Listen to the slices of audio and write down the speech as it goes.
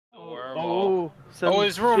Oh,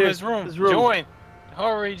 his room, his room. Join.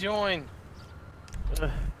 Hurry, join.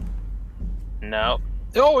 No.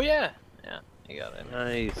 Oh, yeah. Yeah, you got it.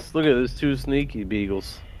 Nice. Look at this, 2 sneaky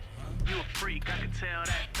beagles. You a freak, I can tell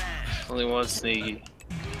that fast. Only one sneaky.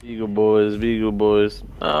 Beagle boys, beagle boys.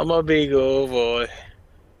 I'm a beagle boy.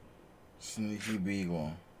 Sneaky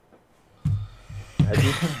beagle.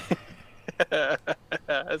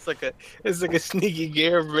 it's like a sneaky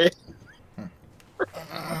gear, man.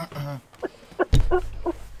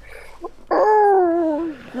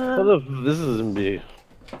 This isn't big.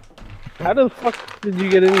 How the fuck did you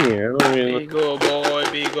get in here? I don't even... Beagle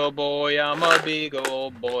boy, I'm a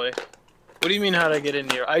beagle boy. What do you mean, how'd I get in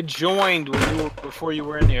here? I joined when before you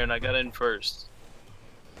were in here, and I got in first.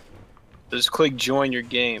 Just click join your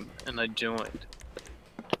game, and I joined.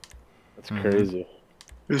 That's crazy.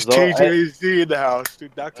 There's TJC in the house,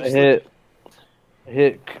 dude. I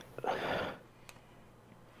hit.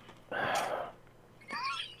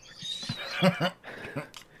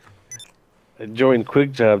 I joined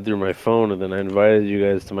Quick Job through my phone, and then I invited you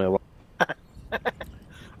guys to my.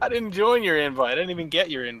 I didn't join your invite. I didn't even get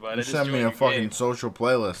your invite. You sent me a fucking social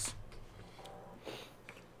playlist.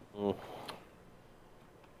 Yo.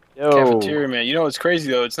 Cafeteria, man. You know what's crazy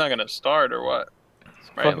though? It's not gonna start or what?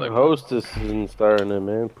 Right, fucking like, hostess isn't starting it,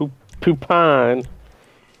 man. Poupine.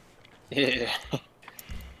 Yeah.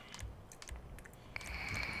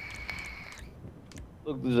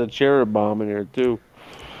 Look, there's a cherry bomb in here too.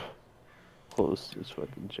 Close to this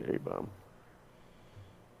fucking cherry bomb.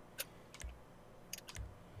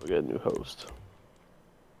 We got a new host.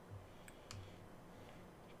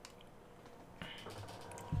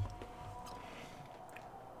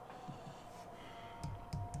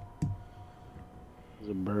 Is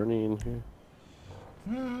it Bernie in here?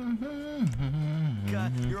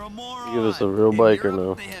 You're a moron. Give us a real bike or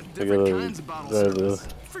no? I gotta drive the.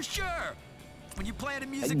 For sure. When you play at a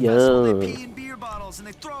music festival, they pee in beer bottles and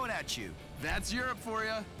they throw it at you. That's Europe for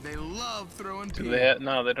you. They love throwing pee.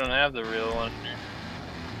 No, they don't have the real one.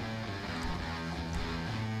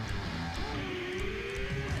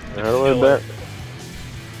 How do I bet?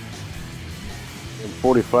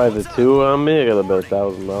 45 to 2 on me. I gotta bet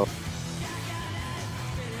 $1,000.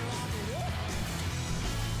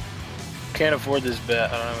 Can't afford this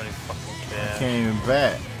bet. I don't have any fucking cash. Can't even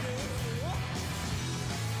bet.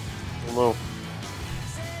 No.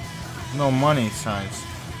 No money signs.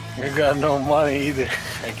 You got no money either,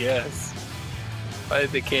 I guess.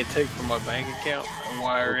 They can't take from my bank account. I'm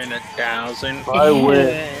wiring 1,000. I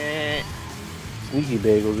win. Sneaky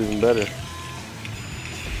bagels even better.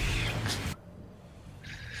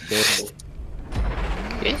 It's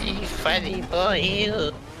funny boy,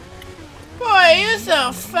 you. Boy, you're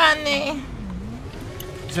so funny.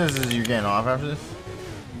 It says you're getting off after this?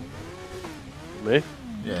 Me?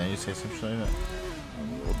 Yeah, you say some shit like that.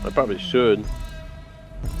 I probably should.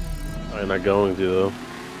 I'm not going to though.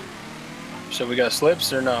 So we got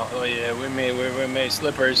slips or no? Oh yeah, we made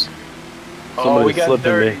slippers. Somebody's we got slipping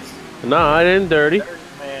dirty. me. No, I didn't dirty.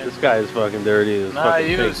 Man. This guy is fucking dirty. This fucking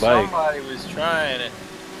fake bike. Somebody was trying it.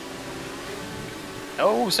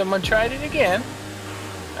 Oh, someone tried it again.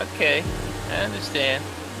 Okay, I understand.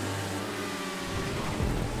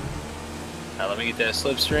 Now let me get that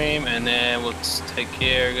slipstream and then we'll take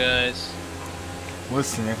care, guys.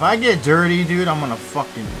 Listen, if I get dirty, dude, I'm gonna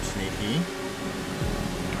fucking sneaky.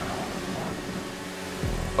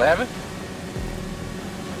 What happened?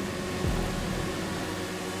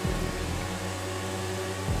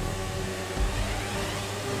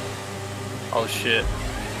 Oh shit.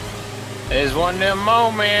 There's one of them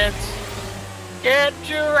moments. Get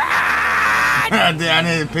your ride! I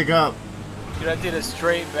didn't pick up. Dude, I did a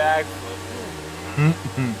straight backflip.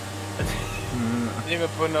 Didn't even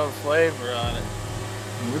put no flavor on it.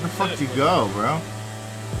 Where the fuck did you go, bro?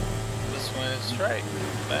 Just went straight.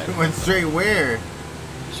 You went straight where?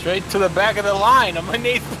 Straight to the back of the line. I'm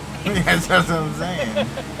underneath. Yes, that's what I'm saying.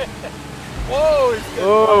 Whoa! It's good.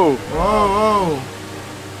 Whoa! Whoa! Whoa!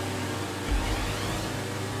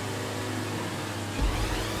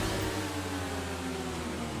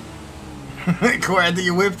 Corey, I think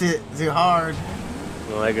you whipped it too hard.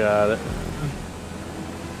 Well, I got it.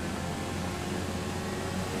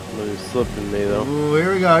 Somebody's slipping me though. Ooh,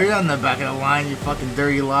 here we go. You're on the back of the line, you fucking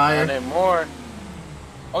dirty liar. Not anymore.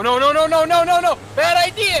 Oh no no no no no no no! Bad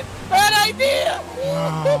idea! Bad idea!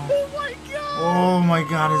 Oh, Oh my god! oh my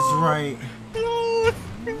god, it's right. Oh,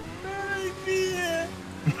 bad idea!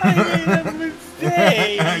 I made a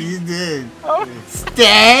mistake! You did. Oh.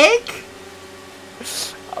 Steak?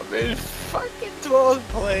 I'm in fucking 12th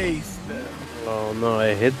place now. Oh no,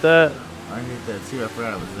 I hit that? I hit that too. I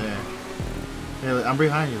forgot I was there. Hey, I'm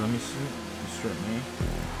behind you. Let me see. strip me.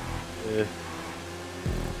 Yeah.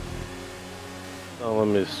 Oh, let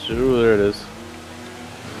me shoot. There it is.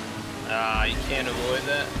 Ah, you can't avoid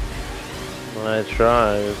that. I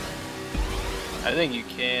tried. I think you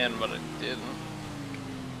can, but I didn't.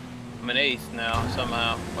 I'm an 8th now,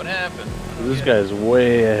 somehow. What happened? This guy's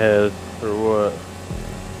way ahead. For what?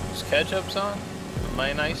 Is ketchup's on?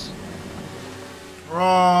 Mayonnaise?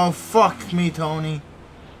 Oh, fuck me, Tony.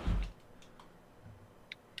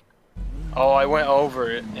 Oh, I went over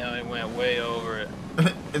it. Yeah, I went way over it.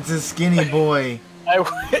 It's a skinny boy. I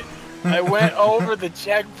went over the The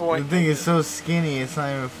checkpoint. thing is so skinny, it's not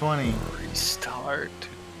even funny. Restart.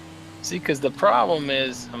 See, because the problem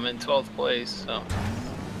is I'm in 12th place, so.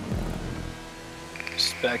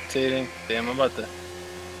 Spectating. Damn, I'm about to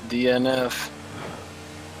DNF.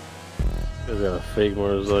 He's got a fake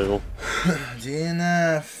motorcycle.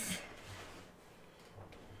 DNF.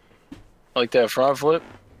 Like that front flip?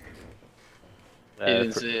 You Yeah,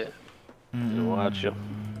 didn't see it. didn't watch you.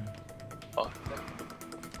 Oh.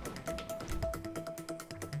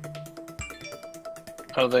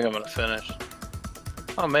 I don't think I'm gonna finish.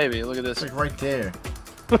 Oh, maybe. Look at this. It's like right there.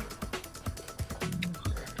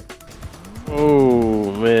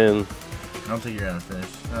 Oh man. I don't think you're gonna finish.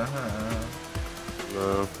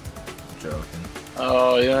 No. I'm joking.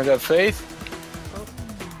 Oh, you don't got faith?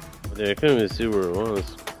 Yeah, I couldn't even see where it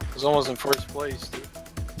was. I was almost in 1st place, dude.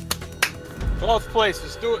 12th place,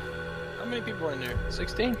 let's do it. How many people are in there?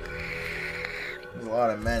 16? There's a lot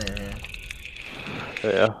of men in here.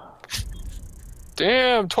 Yeah.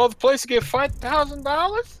 Damn, 12th place to get $5,000?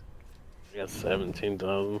 I got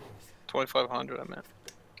 17,000. 2,500, I meant.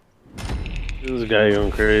 This guy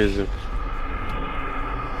going crazy.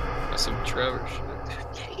 That's some Trevor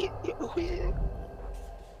shit.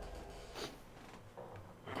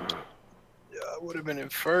 Yeah, I would have been in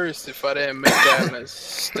 1st if I didn't make that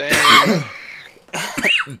mistake.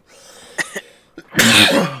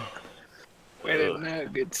 Wait a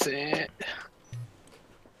minute, good set.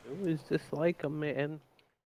 It was just like a man.